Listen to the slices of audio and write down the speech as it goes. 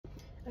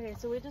Okay,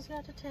 so we just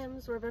got to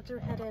Tim's. We're about to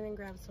head in and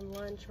grab some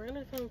lunch. We're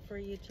gonna film for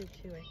YouTube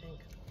too, I think.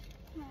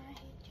 Oh, I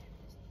hate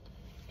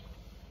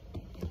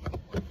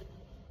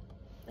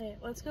Okay,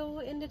 let's go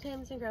into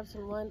Tim's and grab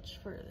some lunch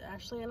for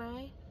Ashley and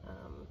I.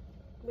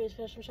 We just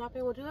finished some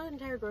shopping. We'll do that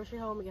entire grocery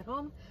haul when we get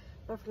home,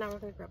 but for now we're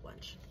gonna grab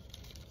lunch.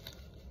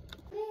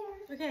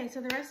 Okay, so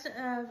the rest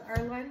of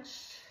our lunch,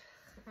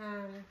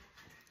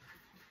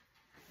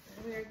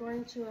 we are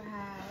going to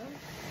have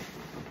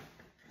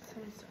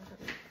some stuff that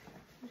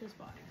we just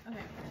bought. Okay.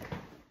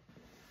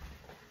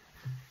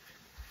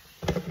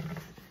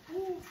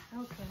 Ooh.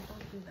 Okay,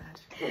 don't do that.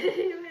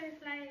 You were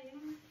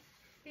flying.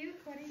 Are you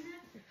recording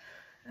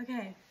that?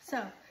 Okay,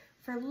 so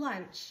for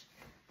lunch,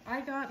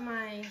 I got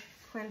my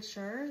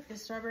quencher, the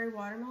strawberry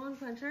watermelon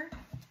quencher.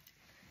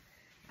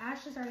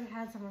 Ashley's already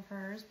had some of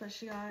hers, but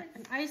she got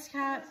an ice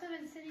cap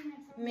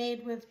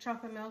made with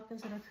chocolate milk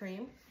instead of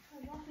cream.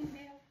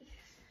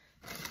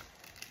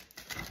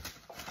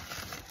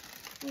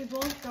 We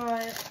both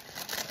got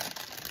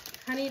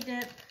honey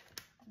dip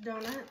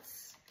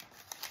donuts.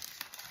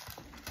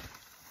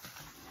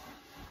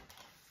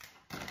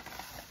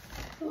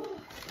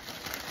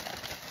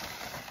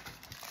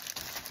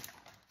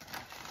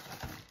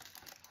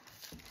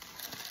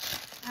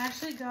 I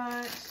actually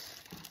got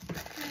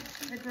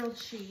a grilled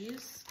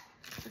cheese,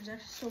 which is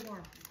actually still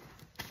warm.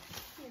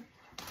 Here.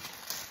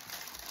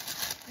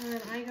 And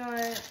then I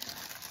got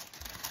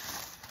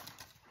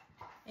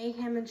egg,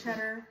 ham, and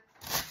cheddar.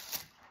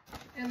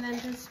 And then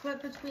to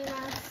split between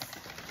us,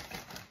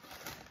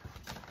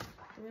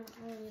 we don't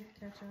really need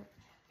ketchup.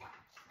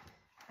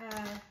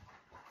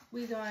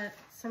 We got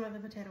some of the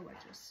potato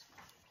wedges.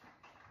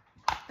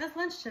 That's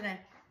lunch today.